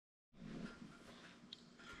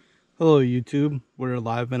Hello YouTube, we're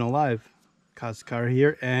live and alive. Kasakari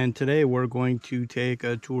here, and today we're going to take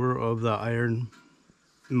a tour of the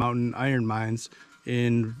Mountain Iron Mines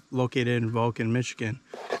located in Vulcan, Michigan.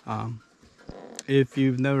 If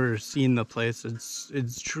you've never seen the place,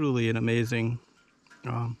 it's truly an amazing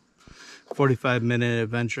 45-minute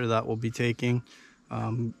adventure that we'll be taking,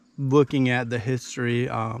 looking at the history,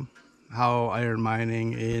 how iron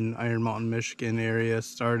mining in Iron Mountain, Michigan area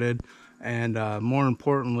started, and more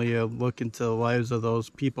importantly, a look into the lives of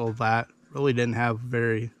those people that really didn't have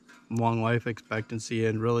very long life expectancy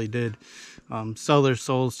and really did sell their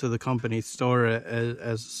souls to the company store,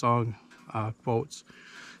 as the song quotes.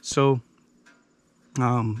 So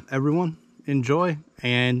everyone enjoy,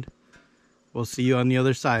 and we'll see you on the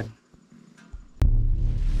other side.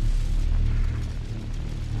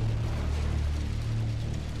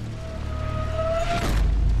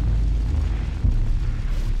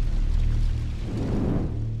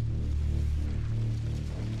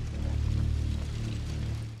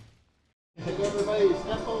 Everybody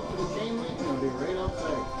step out to the chain link and it'll be right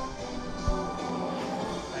outside.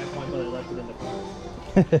 I have one brother left in the car.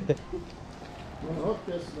 Don't hook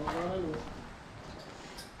this, don't run into it.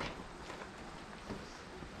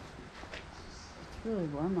 It's really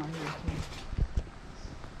warm out here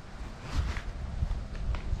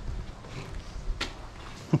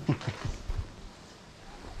too.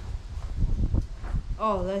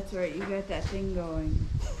 Oh, that's right. You got that thing going.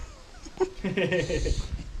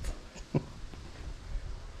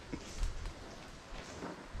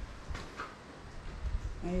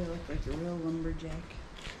 Now you look like a real lumberjack.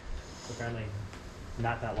 Apparently,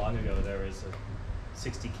 not that long ago, there was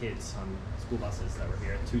 60 kids on school buses that were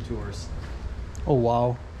here, 2 tours. Oh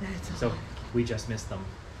wow. So we just missed them,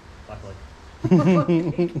 luckily. Oh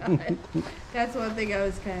my God. That's one thing I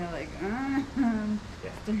was kind of like, Yeah.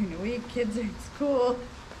 during the week, kids are in school.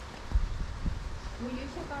 Will you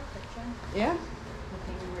take our picture? Yeah?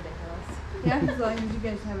 Looking ridiculous. Yeah, as long as you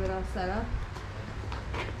guys have it all set up.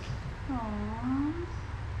 Aww.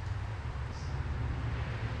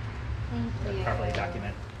 Thank you. Properly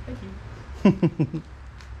document. Thank you.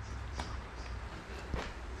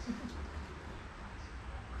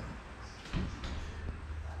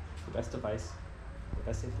 The best device, the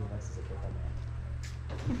best safety device is a careful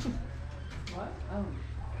man. What? Oh.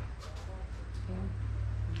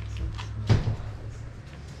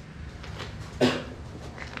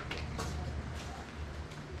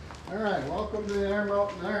 Alright, welcome to the Iron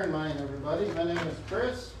Mountain Iron Mine, everybody. My name is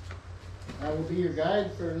Chris. I will be your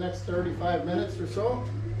guide for the next 35 minutes or so.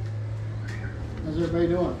 How's everybody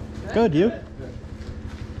doing? Good, you? Good.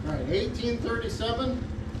 Alright, 1837,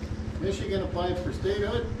 Michigan applied for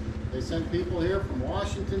statehood. They sent people here from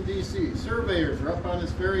Washington, D.C. Surveyors are up on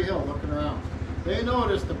this very hill looking around. They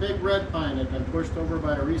noticed a big red pine had been pushed over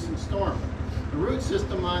by a recent storm. The root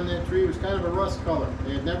system on that tree was kind of a rust color.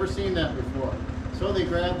 They had never seen that before. So they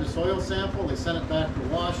grabbed a soil sample, they sent it back to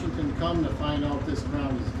Washington, come to find out this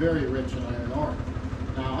ground is very rich in iron ore.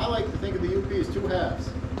 Now, I like to think of the UP as 2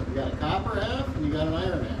 halves. You got a copper half and you got an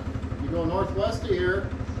iron half. You go northwest of here,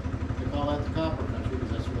 they call that the copper country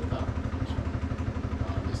because that's where the copper comes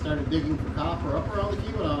from. They started digging for copper up around the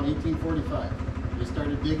Keweenaw in 1845. They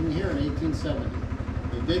started digging here in 1870.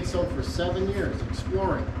 They did so for 7 years,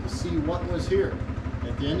 exploring to see what was here.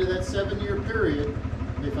 At the end of that 7-year period,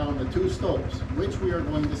 they found the 2 stopes, which we are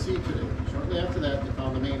going to see today. Shortly after that, they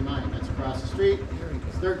found the main mine. That's across the street.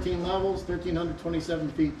 It's 13 levels, 1,327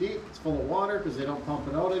 feet deep. It's full of water because they don't pump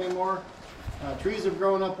it out anymore. Trees have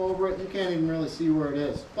grown up over it. You can't even really see where it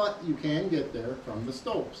is, but you can get there from the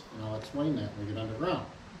stopes, and I'll explain that when we get underground.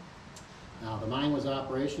 Now, the mine was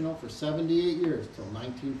operational for 78 years, till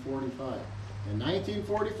 1945. In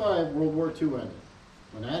 1945, World War II ended.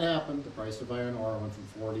 When that happened, the price of iron ore went from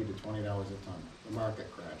 $40 to $20 a ton. The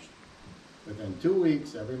market crashed. Within 2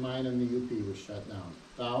 weeks, every mine in the UP was shut down.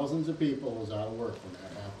 Thousands of people was out of work when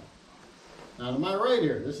that happened. Now to my right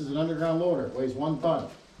here, this is an underground loader. It weighs 1 ton.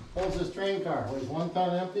 Pulls this train car, weighs 1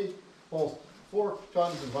 ton empty, pulls 4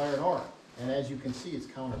 tons of iron ore. And as you can see, it's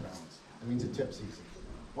counterbalanced. That means it tips easy.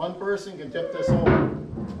 1 person can tip this over,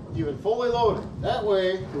 even fully loaded. That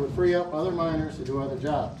way, it would free up other miners to do other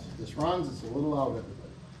jobs. This runs, it's a little loud, everybody.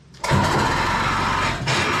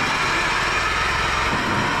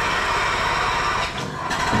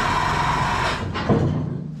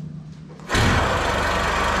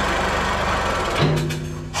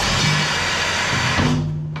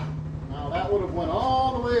 Now that would have went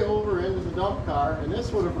all the way over into the dump car, and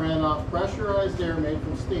this would have ran off pressurized air made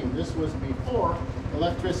from steam. This was before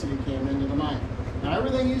electricity came into the mine. Now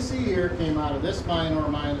everything you see here came out of this mine or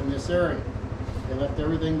mine in this area. They left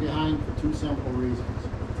everything behind for 2 simple reasons.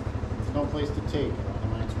 no place to take it. All the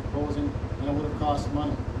mines were closing, and it would have cost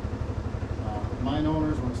money. Mine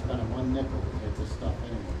owners weren't spending one nickel to take this stuff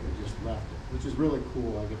anyway. They just left it, which is really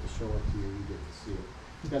cool. I get to show it to you. You get to see it.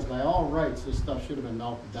 Because by all rights, this stuff should have been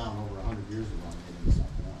melted down over 100 years ago and made into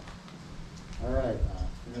something else. All right,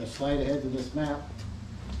 we're going to slide ahead to this map,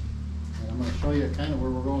 and I'm going to show you kind of where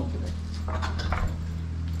we're going today.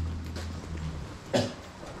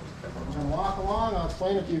 We're going to walk along. I'll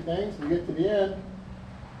explain a few things. We get to the end.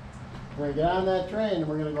 We're going to get on that train, and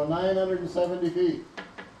we're going to go 970 feet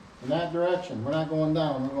in that direction. We're not going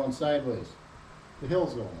down. We're going sideways. The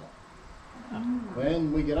hill's going up.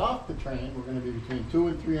 When we get off the train, we're going to be between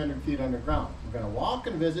 200 and 300 feet underground. We're going to walk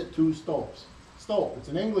and visit 2 stopes. Stope, it's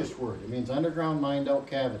an English word. It means underground mined out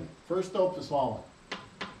cavity. First stope's the small one.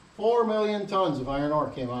 4 million tons of iron ore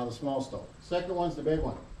came out of the small stope. Second one's the big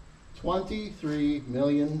one. 23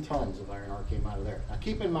 million tons of iron ore came out of there. Now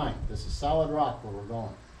keep in mind, this is solid rock where we're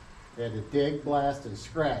going. They had to dig, blast, and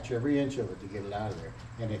scratch every inch of it to get it out of there.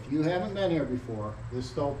 And if you haven't been here before, this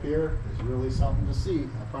stope here is really something to see.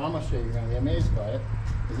 I promise you, you're going to be amazed by it.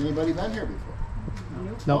 Has anybody been here before?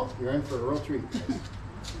 Nope. Well, you're in for a real treat.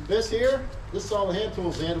 This here, this is all the hand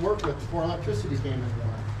tools they had to work with before electricity came into the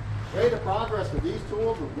line. Rate of progress with these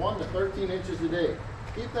tools was 1 to 13 inches a day.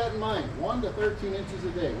 Keep that in mind, 1 to 13 inches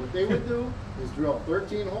a day. What they would do is drill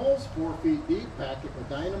 13 holes, 4 feet deep, pack it with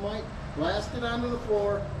dynamite, blast it onto the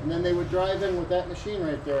floor, and then they would drive in with that machine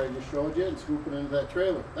right there I just showed you and scoop it into that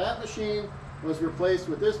trailer. That machine was replaced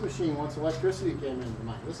with this machine once electricity came into the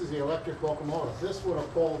mine. This is the electric locomotive. This would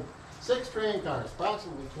have pulled 6 train cars,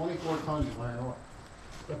 approximately 24 tons of iron ore.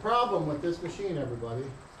 The problem with this machine, everybody,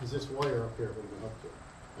 is this wire up here that we went up to.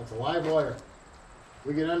 That's a live wire.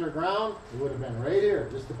 We get underground, it would have been right here,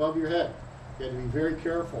 just above your head. You had to be very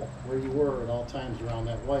careful where you were at all times around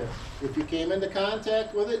that wire. If you came into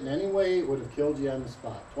contact with it in any way, it would have killed you on the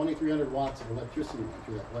spot. 2,300 watts of electricity went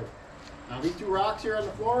through that wire. Now these 2 rocks here on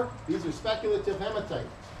the floor, these are speculative hematite.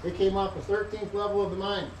 They came off the 13th level of the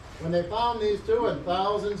mine. When they found these 2 and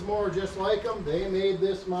thousands more just like them, they made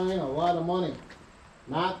this mine a lot of money.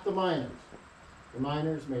 Not the miners. The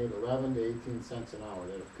miners made 11 to 18 cents an hour.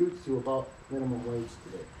 That equates to about minimum wage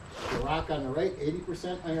today. The rock on the right,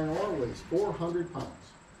 80% iron ore, weighs 400 pounds.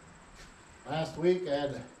 Last week, I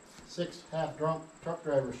had 6 half-drunk truck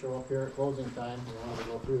drivers show up here at closing time. They wanted to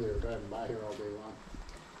go through there, driving by here all day long.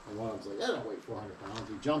 And one of them's like, that don't weigh 400 pounds.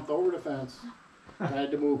 He jumped over the fence,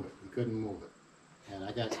 tried to move it. He couldn't move it. And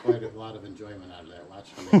I got quite a lot of enjoyment out of that,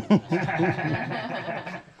 watching him.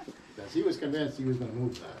 Because he was convinced he was going to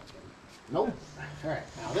move that. Nope. All right,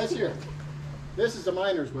 now this here. This is the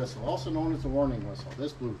miner's whistle, also known as the warning whistle.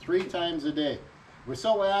 This blew 3 times a day. It was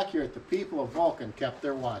so accurate, the people of Vulcan kept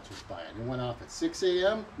their watches by it. It went off at 6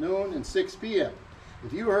 a.m., noon, and 6 p.m.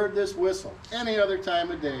 If you heard this whistle any other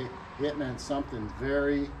time of day, it meant something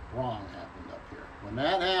very wrong happened up here. When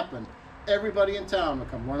that happened, everybody in town would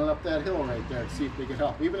come running up that hill right there to see if they could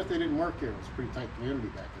help. Even if they didn't work here, it was a pretty tight community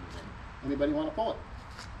back in the day. Anybody want to pull it?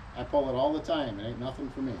 I pull it all the time. It ain't nothing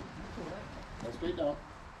for me. Go straight down.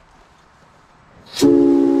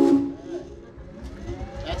 Right.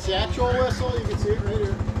 That's the actual whistle. You can see it right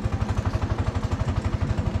here.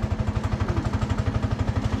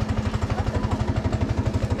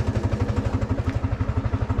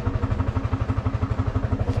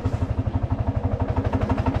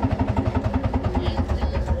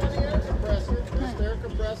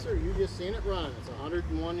 You just seen it run. It's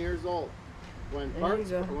 101 years old. When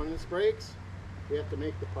this breaks, we have to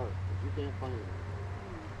make the part. You can't find it.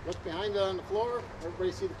 Look behind it on the floor.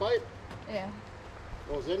 Everybody see the pipe? Yeah.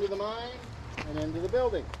 Goes into the mine and into the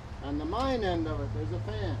building. On the mine end of it, there's a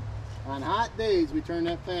fan. On hot days, we turn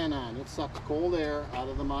that fan on. It sucks cold air out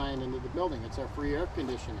of the mine into the building. It's our free air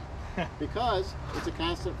conditioning. Because it's a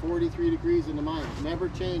constant 43 degrees in the mine. It never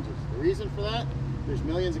changes. The reason for that, there's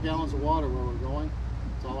millions of gallons of water where we're going.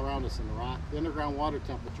 It's all around us in the rock. The underground water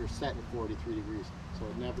temperature is set at 43 degrees, so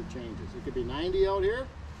it never changes. It could be 90 out here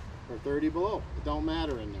or 30 below. It don't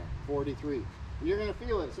matter in there, 43. And you're gonna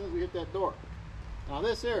feel it as soon as we hit that door. Now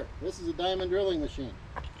this here, this is a diamond drilling machine.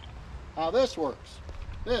 How this works.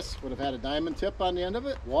 This would have had a diamond tip on the end of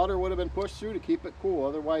it. Water would have been pushed through to keep it cool.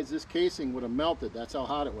 Otherwise this casing would have melted. That's how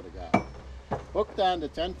hot it would have got. Hooked onto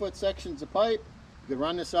 10-foot sections of pipe. You could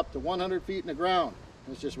run this up to 100 feet in the ground.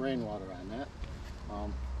 It's just rainwater on that.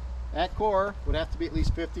 That core would have to be at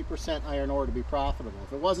least 50% iron ore to be profitable.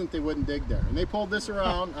 If it wasn't, they wouldn't dig there. And they pulled this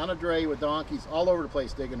around on a dray with donkeys all over the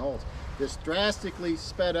place digging holes. This drastically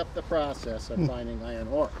sped up the process of finding iron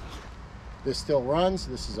ore. This still runs.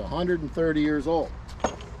 This is 130 years old.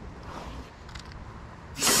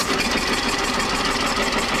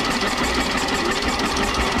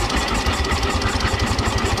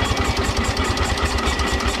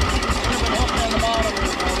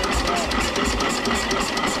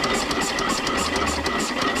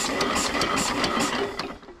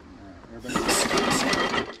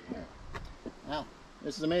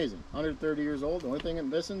 This is amazing. 130 years old. The only thing it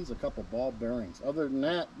missing is a couple ball bearings. Other than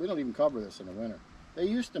that, we don't even cover this in the winter. They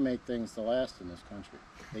used to make things to last in this country.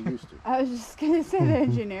 They used to. I was just gonna say the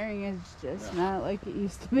engineering is just not like it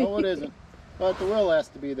used to be. No, it isn't. But the will has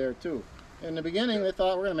to be there too. In the beginning, they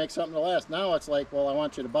thought we're going to make something to last. Now it's like, well, I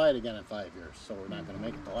want you to buy it again in 5 years, so we're not going to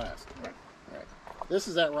make it to last. Right. This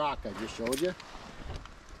is that rock I just showed you.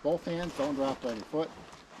 Both hands, don't drop on your foot.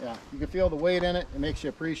 Yeah, you can feel the weight in it. It makes you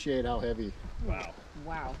appreciate how heavy. Wow.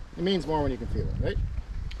 Wow. It means more when you can feel it, right?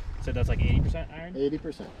 So that's like 80% iron?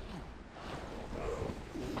 80%.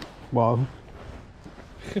 Wow.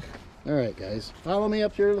 All right, guys. Follow me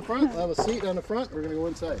up here to the front. We'll have a seat on the front. We're going to go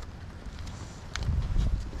inside.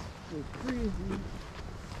 It's freezing.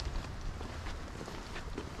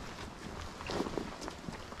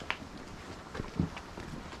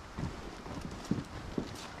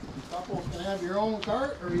 Couples can have your own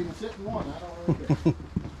cart or you can sit in one. I don't really care.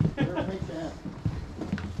 Whatever makes you happy.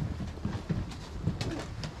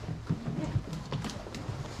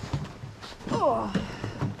 Oh.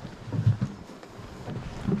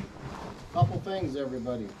 Couple things,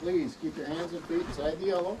 everybody. Please keep your hands and feet inside the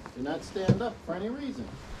yellow. Do not stand up for any reason.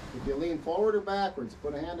 If you lean forward or backwards,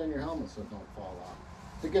 put a hand on your helmet so it don't fall off.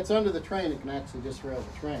 If it gets under the train, it can actually disrail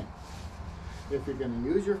the train. If you're going to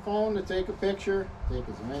use your phone to take a picture, take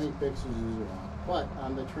as many pictures as you want. But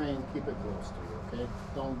on the train, keep it close to you, okay?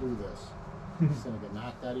 Don't do this. It's going to get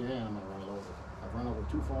knocked out of your hand. I'm going to run it over. I've run over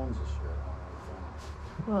 2 phones this year.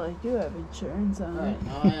 I don't know Well, I do have insurance on all it. right,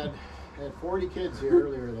 now I had 40 kids here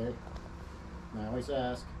earlier today. And I always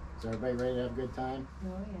ask, is everybody ready to have a good time? Oh,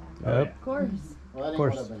 yeah. Yep. Of course. Well, that ain't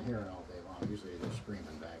course. what I've been hearing all day long. Usually they're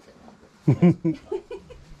screaming back at me.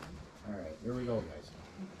 All right, here we go, guys.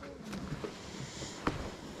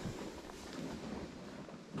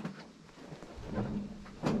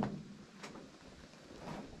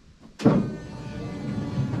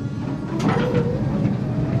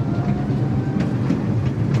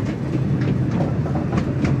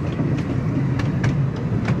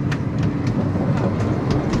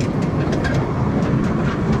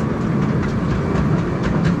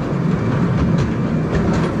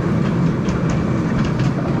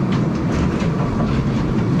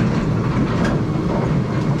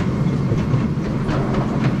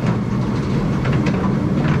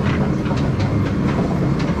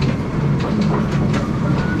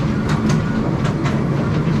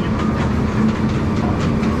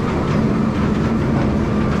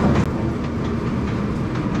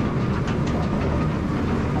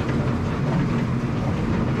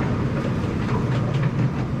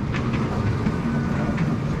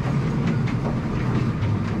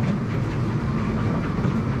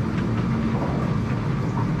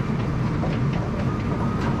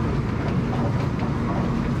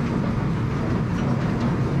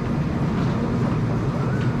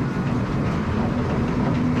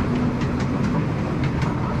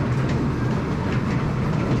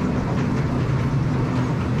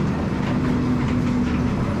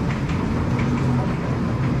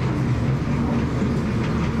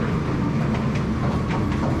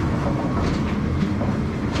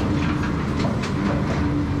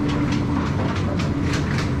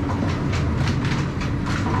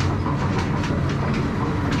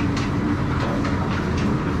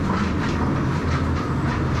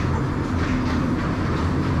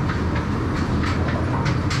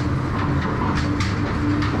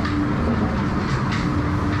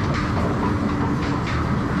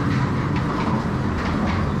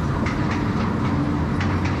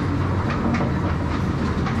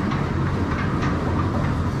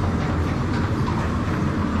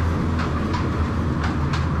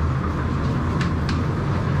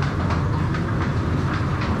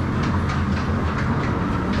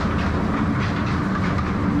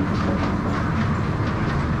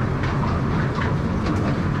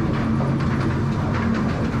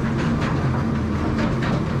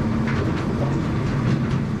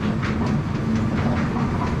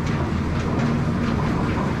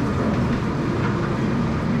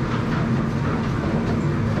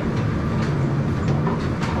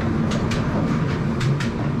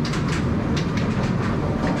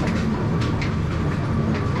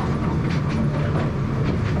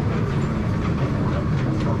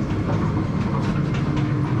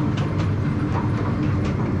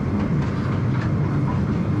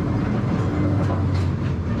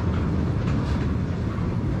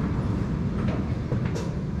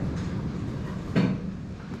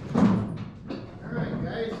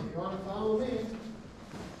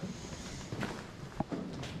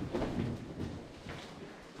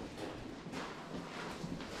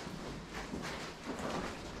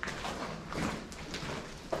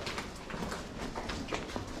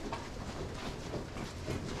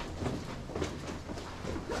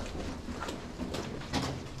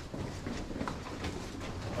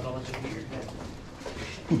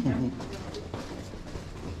 Stand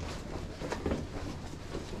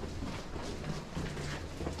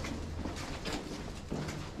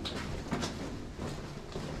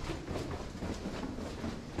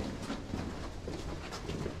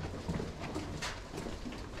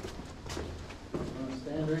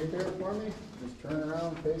right there for me. Just turn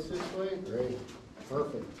around, face this way. Great.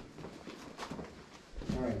 Perfect.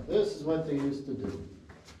 All right, this is what they used to do.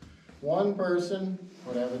 One person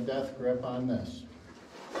would have a death grip on this.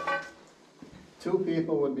 Two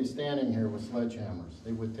people would be standing here with sledgehammers.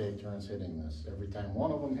 They would take turns hitting this. Every time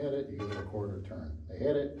one of them hit it, you give it a quarter turn. They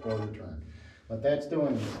hit it, quarter turn. What that's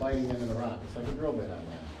doing is biting into the rock. It's like a drill bit on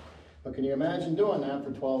that. But can you imagine doing that for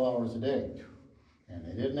 12 hours a day? And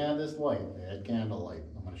they didn't have this light, they had candlelight.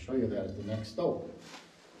 I'm going to show you that at the next stove.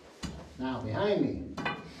 Now, behind me,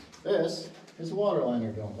 this is a water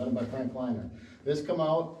liner dome, done by Frank Liner. This come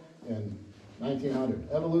out in 1900,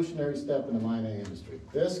 evolutionary step in the mining industry.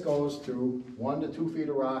 This goes through 1 to 2 feet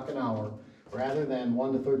of rock an hour, rather than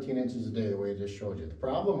 1 to 13 inches a day, the way I just showed you. The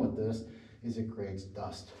problem with this is it creates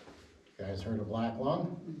dust. You guys heard of black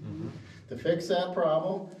lung? Mm-hmm. To fix that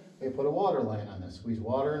problem, they put a water line on this. Squeeze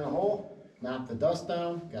water in a hole, knocked the dust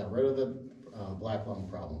down, got rid of the black lung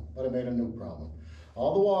problem, but it made a new problem.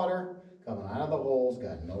 All the water coming out of the holes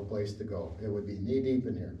got no place to go. It would be knee deep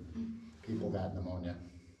in here. People got pneumonia.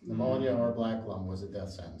 Pneumonia or black lung was a death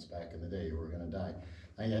sentence back in the day. You were going to die.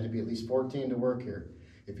 Now you had to be at least 14 to work here.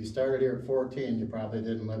 If you started here at 14, you probably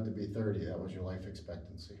didn't live to be 30. That was your life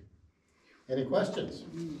expectancy. Any questions?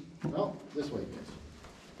 No? This way, guys.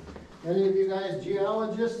 Any of you guys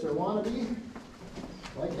geologists or want to be?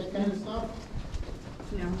 Like that kind of stuff?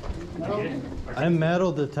 No? I'm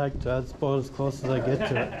metal detector. That's about as close as I get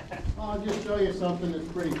to it. I'll just show you something that's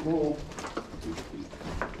pretty cool.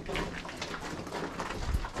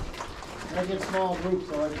 I get small groups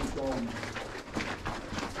so I can show them.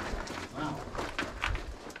 Wow.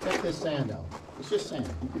 Check this sand out. It's just sand.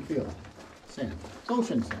 You can feel it. Sand. It's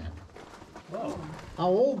ocean sand. Whoa. How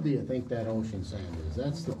old do you think that ocean sand is?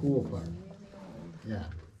 That's the cool part. Yeah.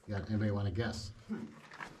 Anybody want to guess?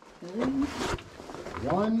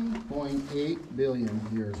 1.8 billion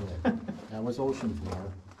years old. That was ocean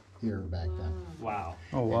floor here back then. Wow.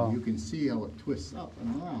 Oh, wow. And you can see how it twists up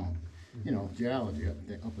and around. You know, geology, up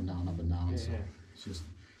and down, up and down. So it's just,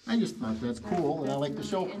 I just thought that's cool, and I like to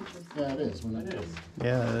show. Yeah, it is. When it is.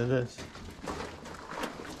 Yeah, it is.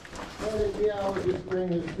 Well, the geologist bring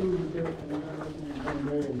his students here from the University of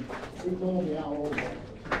Bombay, and he told me how old it was.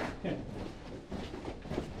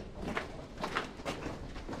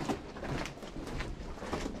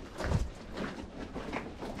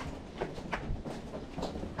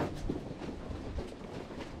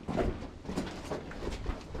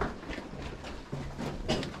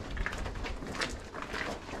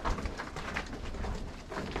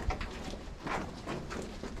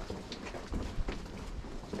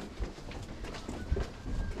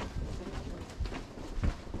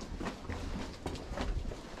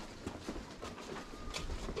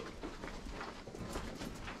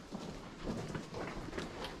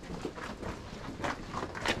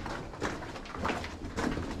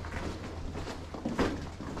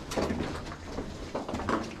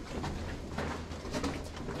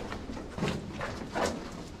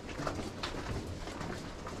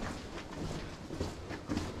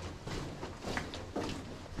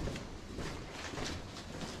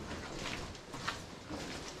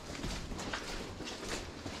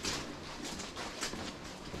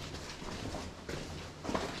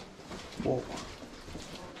 Whoa.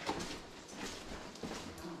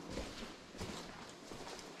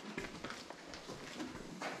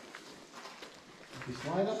 You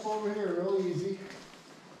slide up over here real easy.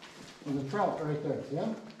 There's a trout right there, see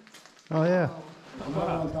him? Oh, yeah.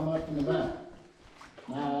 Another one coming up in the back.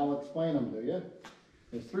 Now I'll explain them to you.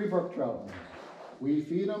 There's 3 brook trout in there. We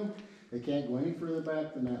feed them. They can't go any further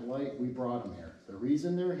back than that light. We brought them here. The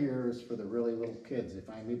reason they're here is for the really little kids. They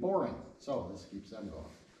find me boring. So this keeps them going.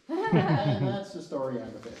 And that's the story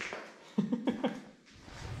on the fish.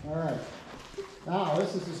 All right. Now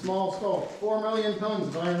this is a small stove. 4 million tons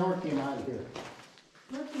of iron ore came out of here.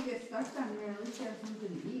 Look, you get stuck down there, at least you have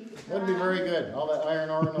something to eat. That'd be very good. All that iron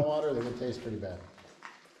ore in the water, they would taste pretty bad.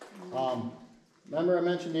 Remember I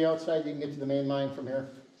mentioned the outside, you can get to the main mine from here?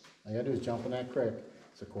 All you gotta do is jump in that creek.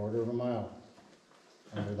 It's a 1/4 mile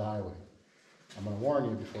under the highway. I'm gonna warn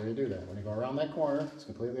you before you do that. When you go around that corner, it's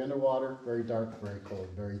completely underwater, very dark, very cold,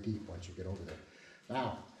 very deep once you get over there.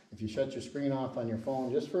 Now, if you shut your screen off on your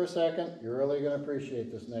phone just for a second, you're really gonna appreciate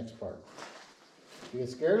this next part. If you get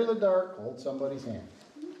scared of the dark, hold somebody's hand.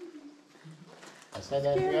 I said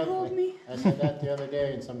that Can't hold me. I said that the other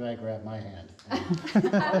day, and some guy grabbed my hand. I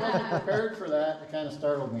wasn't prepared for that. It kind of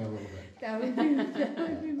startled me a little bit. That would be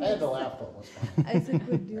I had to laugh though. It was funny. Isaac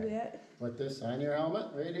would do that. Put this on your helmet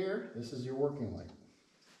right here. This is your working light.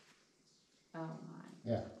 Oh my.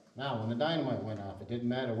 Yeah. Now, when the dynamite went off, it didn't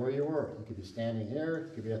matter where you were. You could be standing here,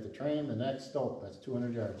 you could be at the train, the next stop. That's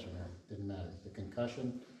 200 yards from here. Didn't matter. The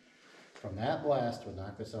concussion from that blast would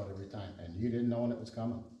knock this out every time, and you didn't know when it was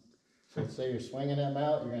coming. So let's say you're swinging that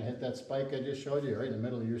mallet, you're gonna hit that spike I just showed you, right in the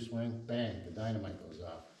middle of your swing, bang, the dynamite goes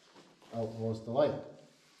off. Out goes the light.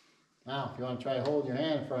 Now, if you wanna try to hold your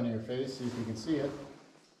hand in front of your face, see if you can see it.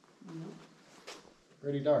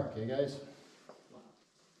 Pretty dark, eh guys?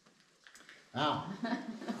 Now,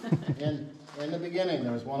 in the beginning,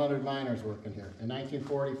 there was 100 miners working here. In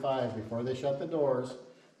 1945, before they shut the doors,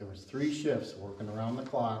 there was 3 shifts working around the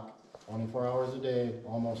clock, 24 hours a day,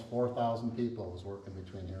 almost 4,000 people was working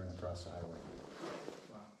between here and across the highway.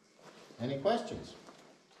 Wow. Any questions?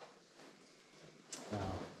 Now,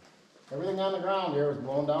 everything on the ground here was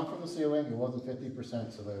blown down from the ceiling. It wasn't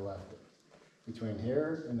 50%, so they left it. Between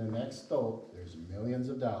here and the next stope, there's millions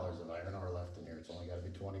of dollars of iron ore left in here. It's only got to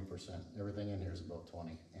be 20%. Everything in here is about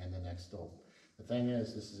 20, and the next stope. The thing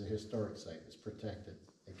is, this is a historic site. It's protected.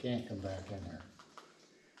 It can't come back in here.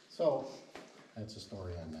 So, that's the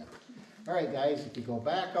story on that. All right, guys, if you go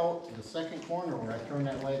back out to the second corner where I turn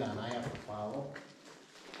that light on, I have to follow.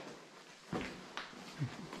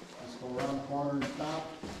 Let's go around the corner and stop.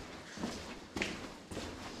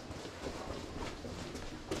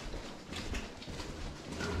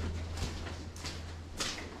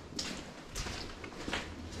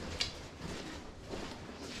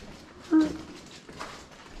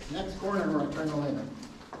 Next corner where I turn the light on.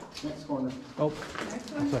 Next corner. Oh,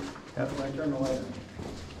 Next one. sorry. That's where I turn the light on.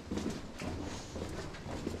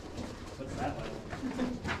 What's that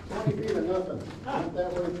like? 20 feet of nothing. Went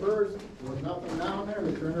that way first, there was nothing down there,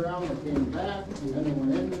 they turned around, they came back, and then they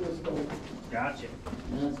went into the stove. Gotcha.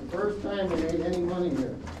 And that's the first time they made any money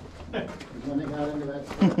here, was when they got into that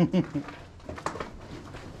stove.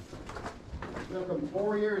 It took them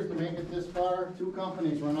 4 years to make it this far. 2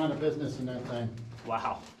 companies run out of business in that time.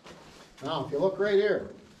 Wow. Now, if you look right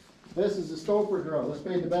here, this is the stoper drill. This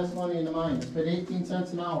paid the best money in the mine. This paid 18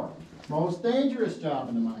 cents an hour. Most dangerous job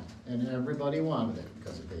in the mine. And everybody wanted it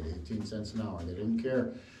because it paid 18 cents an hour. They didn't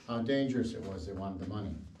care how dangerous it was. They wanted the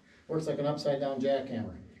money. Works like an upside down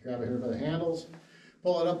jackhammer. You grab it here by the handles,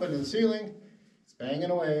 pull it up into the ceiling. It's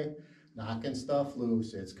banging away, knocking stuff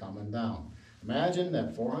loose. It's coming down. Imagine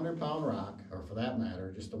that 400-pound rock, or for that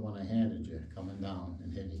matter, just the one I handed you, coming down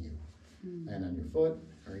and hitting you. And on your foot,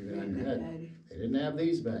 or even on your head. They didn't have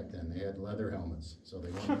these back then. They had leather helmets, so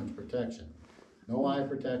they weren't much protection. No eye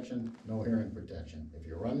protection, no hearing protection. If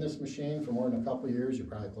you run this machine for more than a couple of years, you're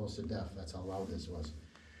probably close to death. That's how loud this was.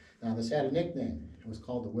 Now, this had a nickname. It was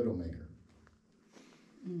called the Widowmaker.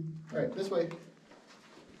 All right, this way.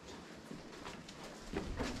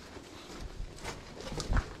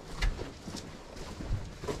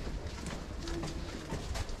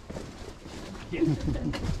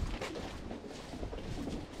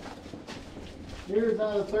 Here's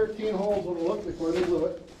out of 13 holes what it looked before they blew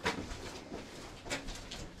it.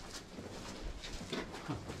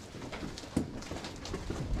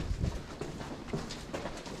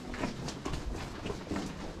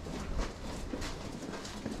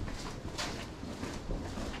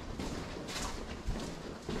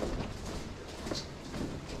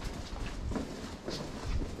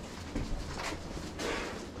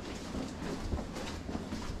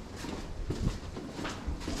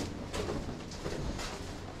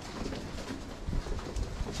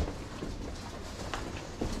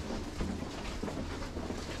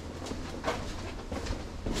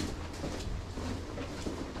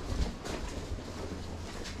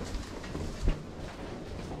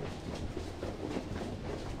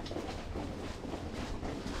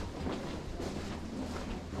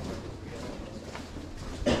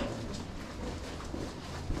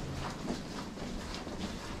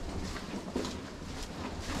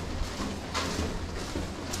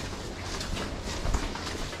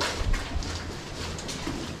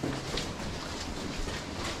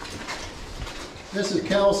 This is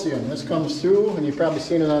calcium. This comes through, and you've probably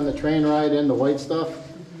seen it on the train ride in, the white stuff.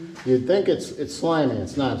 You'd think it's slimy.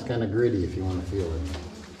 It's not. It's kind of gritty if you want to feel it.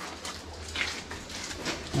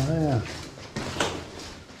 Oh, yeah.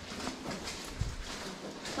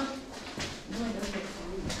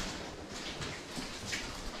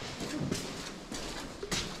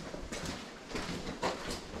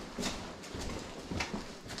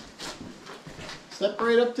 Step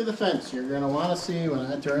right up to the fence. You're going to want to see when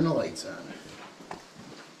I turn the lights on.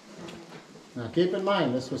 Now keep in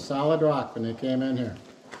mind, this was solid rock when they came in here.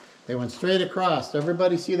 They went straight across.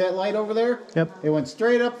 Everybody see that light over there? Yep. They went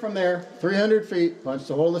straight up from there, 300 feet, punched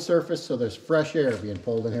a hole in the surface so there's fresh air being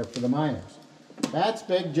pulled in here for the miners. That's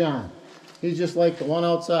Big John. He's just like the one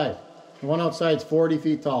outside. The one outside's 40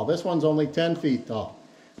 feet tall. This one's only 10 feet tall.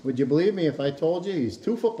 Would you believe me if I told you he's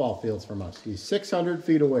 2 football fields from us? He's 600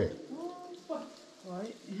 feet away. What?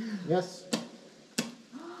 Yes,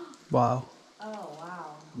 Wow. Oh, wow.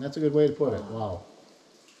 that's a good way to put it. Wow.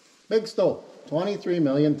 Big stope. 23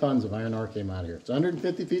 million tons of iron ore came out of here. It's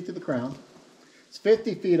 150 feet to the crown. It's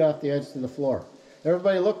 50 feet off the edge to the floor.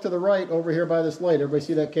 Everybody look to the right over here by this light. Everybody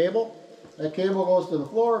see that cable? That cable goes to the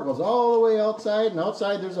floor. It goes all the way outside, and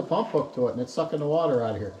outside there's a pump hook to it, and it's sucking the water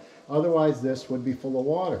out of here. Otherwise, this would be full of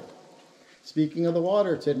water. Speaking of the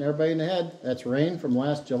water, it's hitting everybody in the head. That's rain from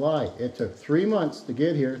last July. It took 3 months to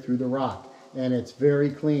get here through the rock, and it's very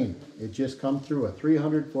clean. It just come through a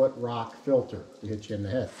 300-foot rock filter to hit you in the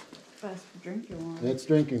head. Best for drinking water. It's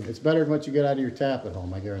drinking. It's better than what you get out of your tap at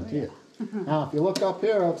home, I guarantee it. Now, if you look up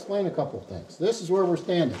here, I'll explain a couple of things. This is where we're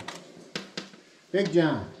standing. Big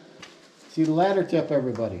John. See the ladder tip,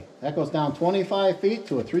 everybody? That goes down 25 feet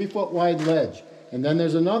to a 3-foot wide ledge. And then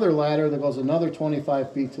there's another ladder that goes another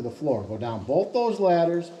 25 feet to the floor. Go down both those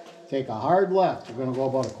ladders, take a hard left. You're going to go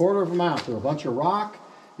about a quarter of a mile through a bunch of rock.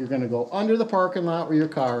 You're going to go under the parking lot where your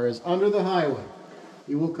car is, under the highway.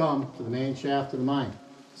 You will come to the main shaft of the mine.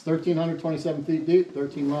 It's 1,327 feet deep,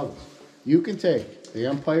 13 levels. You can take the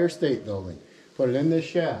Empire State Building, put it in this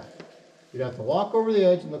shaft. You'd have to walk over the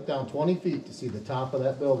edge and look down 20 feet to see the top of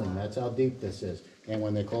that building. That's how deep this is. And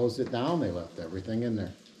when they closed it down, they left everything in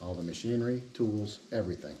there. All the machinery, tools,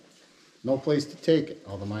 everything. No place to take it.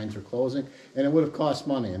 All the mines are closing. And it would have cost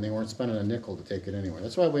money, and they weren't spending a nickel to take it anywhere.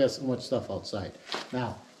 That's why we have so much stuff outside.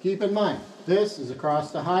 Now, keep in mind, this is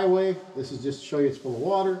across the highway. This is just to show you it's full of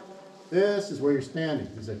water. This is where you're standing.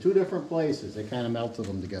 These are 2 different places. They kind of melted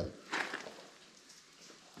them together.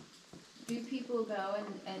 Do people go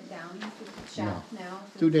and down to the shaft now?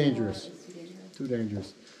 Too dangerous. It's too dangerous. Too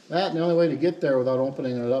dangerous. That, and the only way to get there without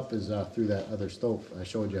opening it up is through that other stove. I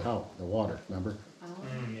showed you how, the water, remember? Oh,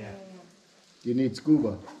 Yeah. You need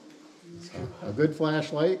scuba. A good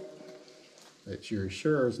flashlight that you're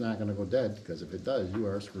sure is not going to go dead, because if it does, you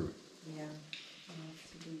are screwed. yeah. Oh,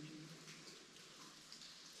 it's too dangerous.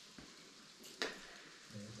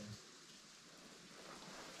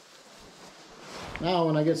 Now,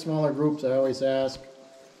 when I get smaller groups, I always ask,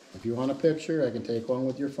 if you want a picture, I can take one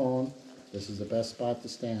with your phone. This is the best spot to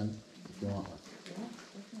stand if you want one.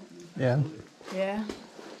 Yeah. Yeah.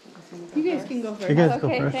 You guys can go first. You guys go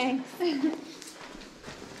Okay, first. thanks.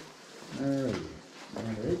 Alrighty.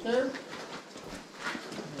 Right there. There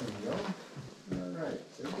we go. Alright.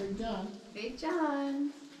 Say Big John. Big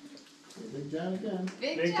John. Say Big John again.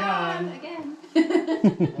 Big, Big John. John. Again. I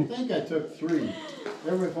think I took 3.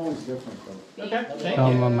 Every phone's different though. Okay, thank Oh,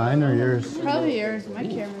 you. mine or yours? Probably yours. My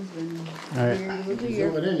camera's been All right. weird. We'll do Zoom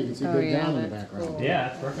your. it in, you can see Oh, Big yeah, John in the that's background. cool. Yeah,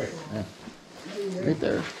 that's perfect. Yeah. Right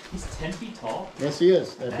there. He's 10 feet tall. Yes, he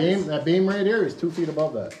is. That beam right here is 2 feet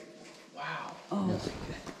above that. Wow. Oh, Yes.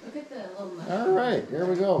 Look at the little mushroom. All right, here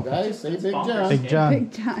we go, guys. Say Big John. Big John.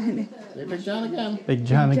 Big John. Say Big John again. Big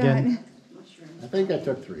John Big again. John. I think I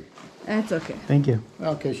took 3. That's okay. Thank you.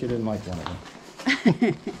 Well, in case you didn't like one of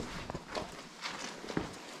them.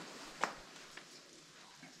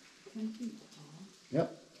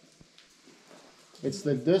 Yep. It's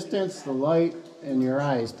the distance, the light, and your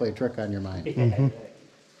eyes play trick on your mind.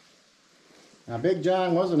 Now, Big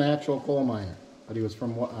John was an actual coal miner, but he was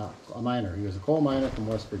from a miner. He was a coal miner from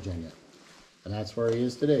West Virginia. And that's where he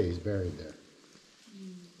is today. He's buried there.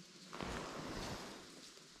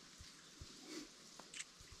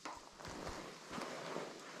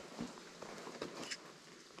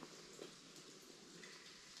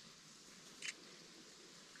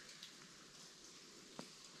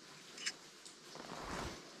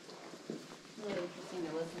 Really interesting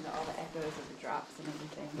to listen to all the echoes of the drops and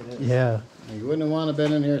everything. Yeah. Now, you wouldn't want to have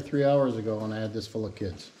been in here 3 hours ago when I had this full of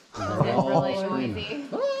kids. They were It's all really screaming. noisy.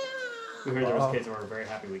 We heard there was kids and we're very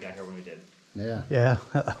happy we got here when we did. Yeah. Yeah.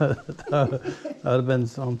 That would have been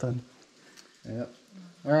something. Yep.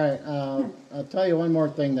 All right. I'll tell you one more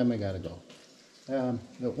thing, then we got to go.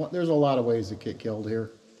 There's a lot of ways to get killed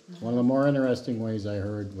here. One of the more interesting ways I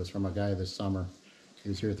heard was from a guy this summer. He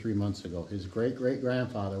was here 3 months ago. His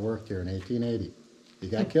great-great-grandfather worked here in 1880. He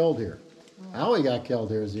got killed here. How he got killed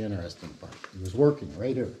here is the interesting part. He was working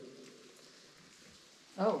right here.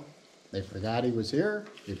 Oh. They forgot he was here.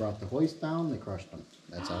 They brought the hoist down. They crushed him.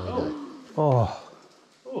 That's how he died. Oh.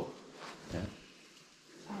 Oh. Yeah.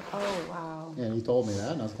 Oh, wow. And he told told me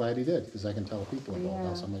that, and I was glad he did, because I can tell people about how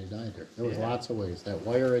Yeah. somebody died there. There was Yeah. lots of ways. That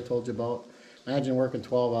wire I told you about, imagine working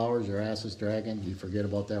 12 hours, your ass is dragging, you forget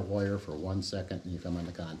about that wire for 1 second, and you come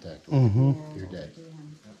into contact with it. You're dead.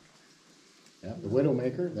 Yeah, the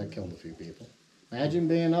Widowmaker, that killed a few people. Imagine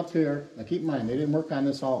being up here, now keep in mind, they didn't work on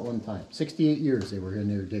this all at one time. 68 years they were in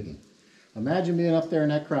there digging. Imagine being up there in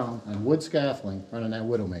that crown on wood scaffolding running that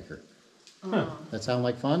Widowmaker. That sound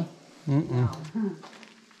like fun? No.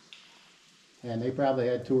 And they probably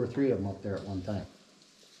had 2 or 3 of them up there at one time.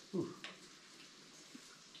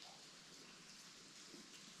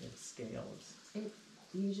 It's scales.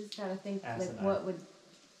 You just gotta think, like, Asinine. what would,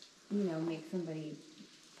 make somebody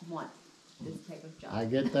want this type of job? I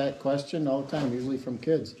get that question all the time, usually from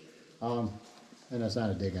kids. And that's not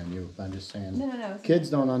a dig on you, I'm just saying. No. Kids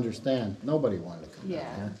don't understand. Nobody wanted to come down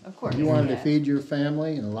Yeah, here. of course. If you wanted to Yeah. feed your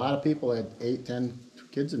family, and a lot of people had 8, 10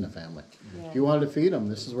 kids in the family. Yeah. If you wanted to feed them,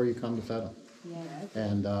 this is where you come to fed them. Yeah.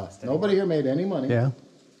 And nobody here made any money. Yeah.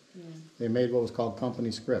 Yeah. They made what was called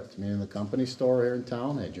company script, meaning the company store here in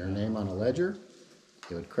town had your name on a ledger.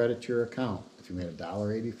 They would credit your account. If you made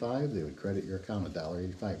 $1.85, they would credit your account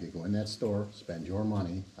 $1.85. You go in that store, spend your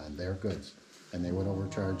money on their goods, and they would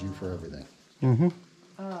overcharge you for everything. Oh,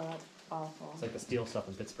 that's awful. It's like the steel stuff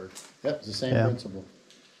in Pittsburgh. Yep, it's the same Yeah. principle.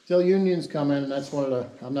 Till unions come in, and that's one of the,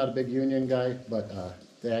 I'm not a big union guy, but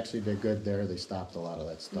they actually did good there. They stopped a lot of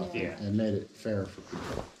that stuff Yeah. and made it fair for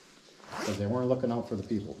people. Because they weren't looking out for the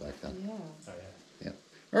people back then. Yeah. Oh yeah. Yeah.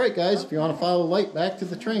 All right, guys, if you want to follow the light back to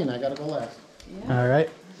the train, I gotta go last. Yeah. All right.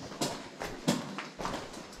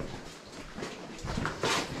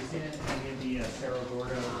 Have you seen any of the Cerro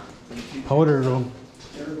Gordo YouTube Powder channel? room.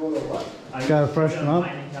 Ever go to what? Gotta freshen up.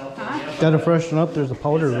 Mine in California, Gotta but, freshen up. There's a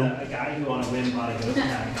powder it's room. a guy who on a whim bought a ghost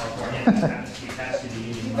town in California and he passed through the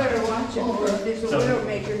Union You Mine. better watch it, because there's a So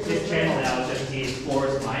Widowmaker. his channel now is just he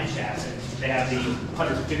explores mine shafts and they have the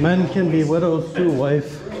 150 Men can be employees widows too,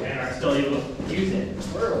 wife. and are still able to use it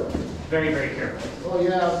Really? very, very carefully. Oh,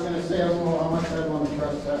 yeah, I was gonna say, I don't know how much I'd want to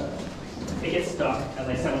trust that. It gets stuck at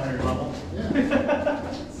like 700 level. Yeah.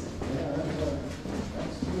 Yeah,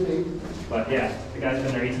 that's sweet. But yeah, the guy's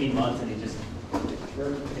been there 18 months and he just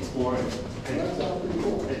Sure. exploring. That sounds pretty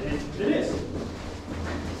cool. It is.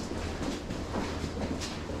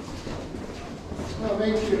 Well, it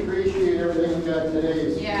makes you appreciate everything you got today.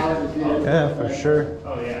 It's Yeah. hard to get it. Yeah, for sure.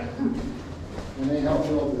 Oh yeah, And they help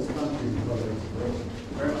build this country, whether it's great.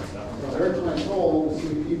 very much so. Well, it hurts my soul to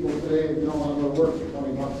see people today that don't want to go to work for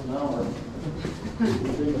 20 bucks an hour.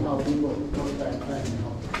 Think of how people work back then, you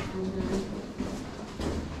know.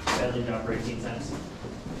 Badly job for 18 cents.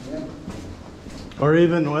 Yeah. Or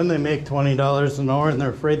even when they make $20 an hour and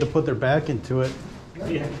they're afraid to put their back into it.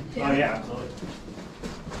 Yeah. Oh yeah, absolutely.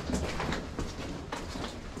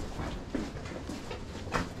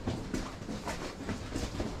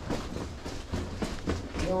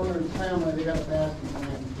 The owner's family, they got a basket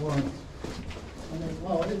plant in Florence. And they,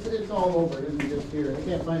 well, it's all over, it isn't just here. They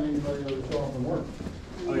can't find anybody that would show up and work.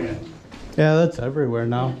 Oh yeah. Yeah, that's everywhere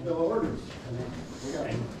now. Fill orders. And they got,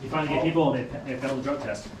 And you finally get people and they fail the drug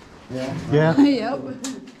test. yeah. Yeah. Yep.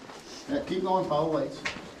 Yeah, keep going, follow lights.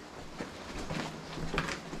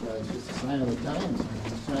 Yeah, it's just a sign of the times.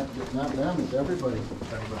 It's not them, it's everybody.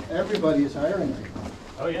 Everybody is hiring right now.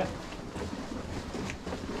 Oh yeah.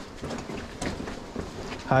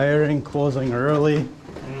 Hiring, closing early.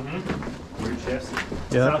 Mm-hmm. Weird shifts.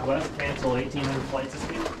 Yeah. Southwest canceled 1,800 flights this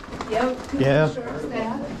week. Yep. Yeah. Short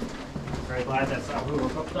staff. Very glad that's not who we're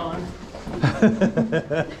hooked on.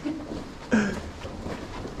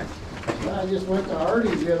 I just went to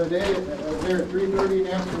Artie's the other day, I was there at 3:30 in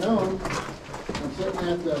the afternoon. I'm sitting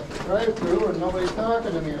at the drive-thru and nobody's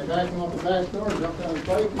talking to me. And a guy came up the back door, jumped on his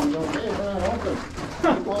bike and he goes, "Hey, we're not open.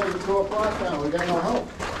 We closed at 2 o'clock now, we got no help."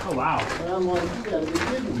 Oh wow. And I'm like, you gotta be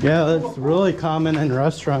kidding me. Yeah, that's really common in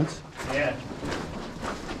restaurants. Yeah.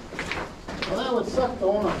 Well, that would suck to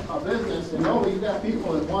own a business and know you got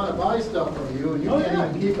people that wanna buy stuff from you and you Oh, can't yeah.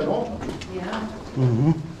 even keep it open. Yeah.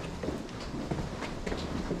 Mm-hmm.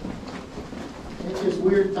 It's just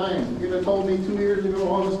weird times. If you'd have told me 2 years ago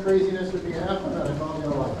all this craziness would be happening, I'd have called you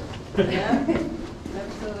a liar. Yeah.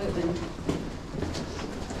 Absolutely.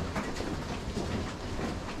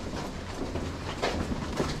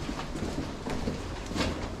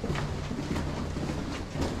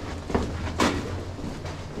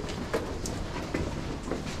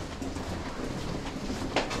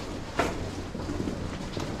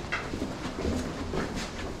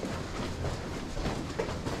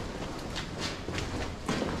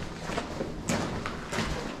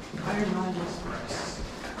 Iron Rod Express.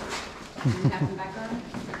 You have to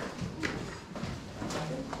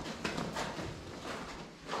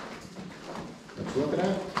Looking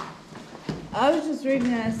at? I was just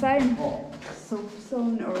reading that sign. Oh,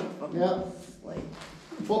 Soapstone or Yeah. like.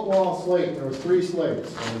 footwall slate, there was 3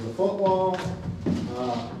 slates. There was a footwall,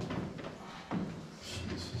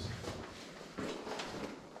 Jesus.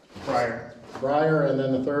 Briar, and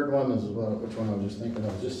then the third one is, which one I was just thinking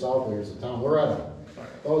of, just south of here's the town, Loretta.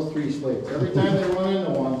 Those 3 slates. Every time they run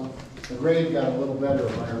into one, the grade got a little better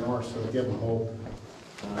at Iron Horse, so they give them hope.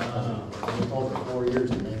 It took over 4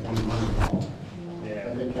 years to make any money at all. Yeah.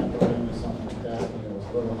 And they kept running into something like that, and it was a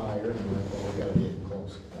little higher, and we're like, well, we gotta get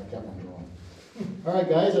close. I kept on going. All right,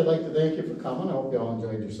 guys, I'd like to thank you for coming. I hope you all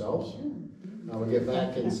enjoyed yourselves. Now we get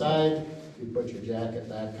back inside. If you put your jacket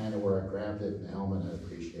back kind of where I grabbed it and the helmet, I'd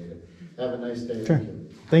appreciate it. Have a nice day. Sure.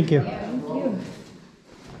 Thank you. Thank you. Thank you.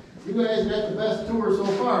 You guys got the best tour so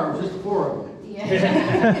far, just the 4 of you.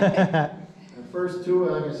 Yeah. The first 2,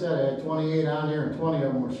 like I said, I had 28 on here, and 20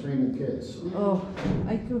 of them were screaming kids. So. Oh,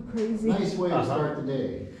 I go crazy. Nice way to start the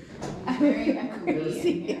day. Very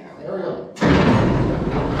crazy. There we go.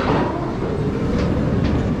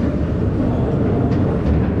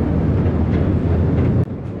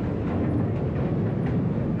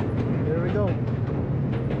 There we go.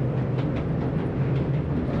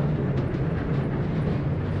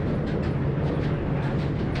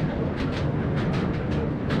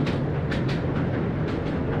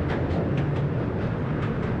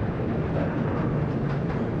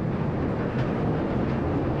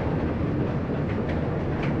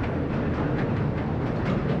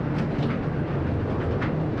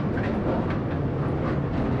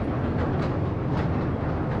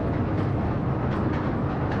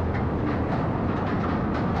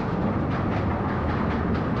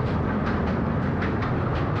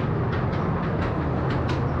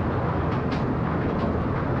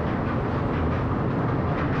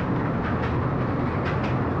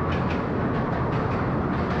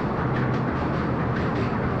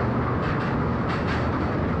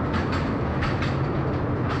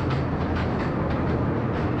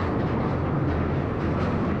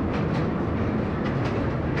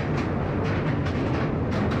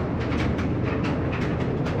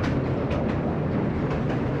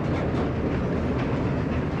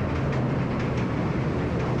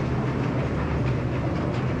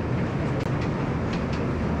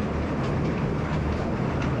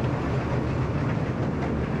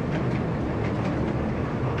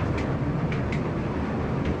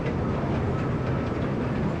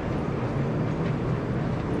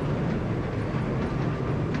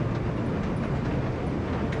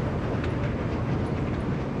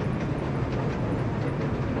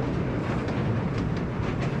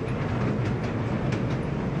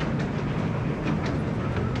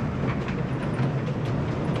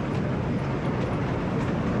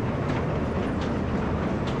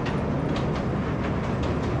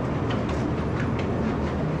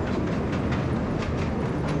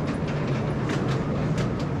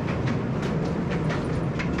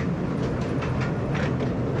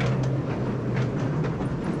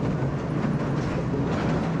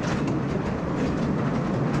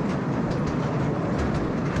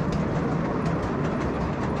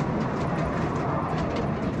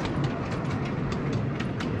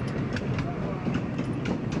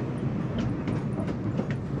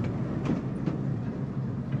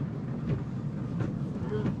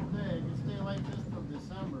 Beautiful day. If you stay like this till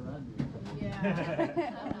December, that'd be. Yeah. Have a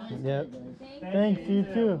nice Yep. day, guys. Thanks, you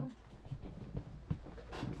too.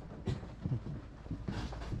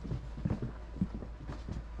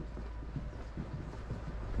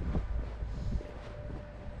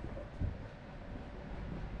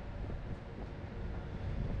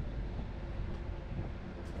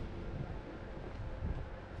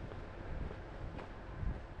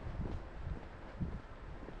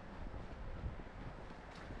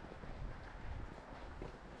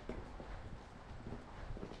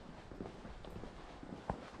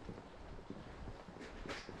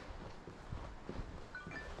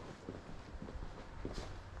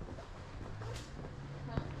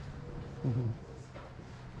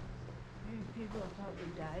 People have probably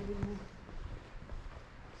died in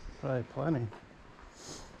Probably plenty.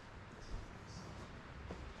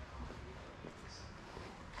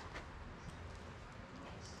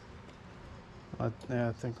 Yeah,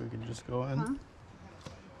 I think we could just go in. Huh?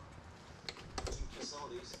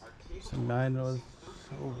 So 9 was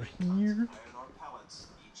over here.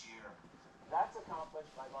 That's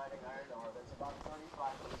accomplished by mining iron ore that's about 35%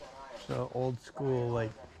 iron. So old school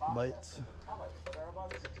like lights. Pellets that are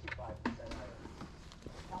about 65% iron.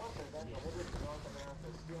 Pellets are then delivered to North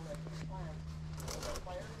America's steelmaking plants with a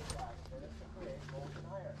fire in the blast furnace to create molten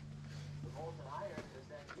iron. The molten iron is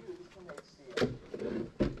then used to make steel.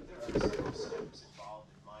 There are several steps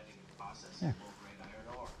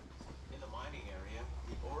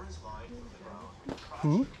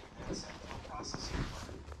crushing and sent to a processing plant.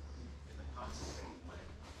 In the concentrate plant,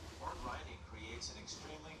 ore grinding creates an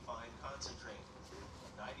extremely fine concentrate.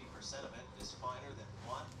 90% of it is finer than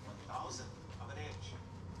 1/1000th of an inch.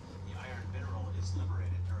 The iron mineral is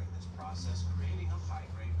liberated during this process, creating a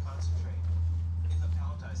high-grade concentrate. In the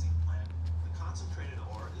pelletizing plant, the concentrated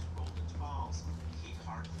ore is rolled into balls, heat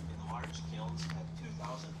hardened in large kilns at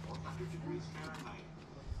 2,400 degrees Fahrenheit,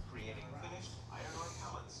 creating finished iron ore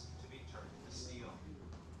pellets to be turned into steel.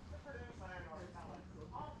 To produce iron ore pellets,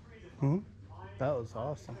 all three departments, mining, That was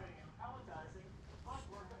awesome. concentrating, and pelletizing, must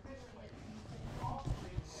work efficiently. All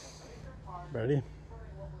three play a major part in Ready?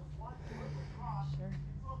 turning what was once worthless rock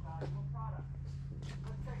into a valuable product.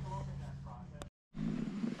 Let's take a look at that process.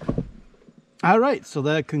 All right, so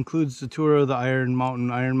that concludes the tour of the Iron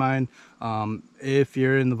Mountain Iron Mine. If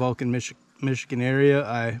you're in the Vulcan, Michigan area,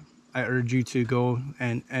 I urge you to go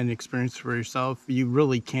and experience for yourself. You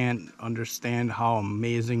really can't understand how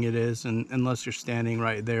amazing it is, and unless you're standing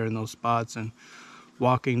right there in those spots and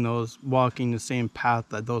walking the same path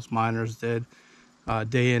that those miners did,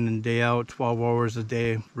 day in and day out, 12 hours a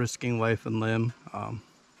day, risking life and limb,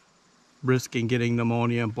 risking getting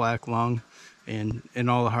pneumonia and black lung, and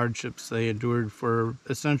all the hardships they endured for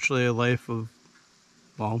essentially a life of,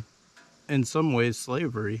 well, in some ways,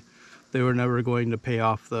 slavery. They were never going to pay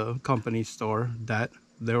off the company store debt.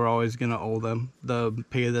 They were always going to owe them. The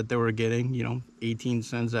pay that they were getting, 18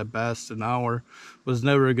 cents at best an hour, was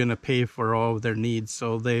never going to pay for all of their needs.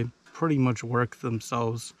 So they pretty much worked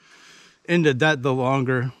themselves into debt the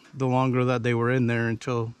longer that they were in there,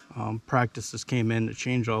 until practices came in to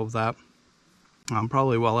change all of that.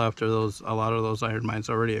 Probably well after a lot of those iron mines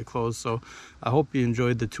already had closed. So I hope you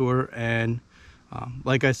enjoyed the tour, and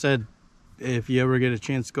like I said, if you ever get a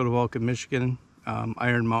chance to go to Vulcan, Michigan,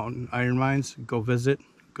 Iron Mountain Iron Mines, go visit,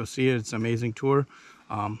 go see it. It's an amazing tour,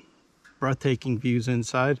 breathtaking views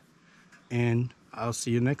inside, and I'll see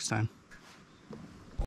you next time.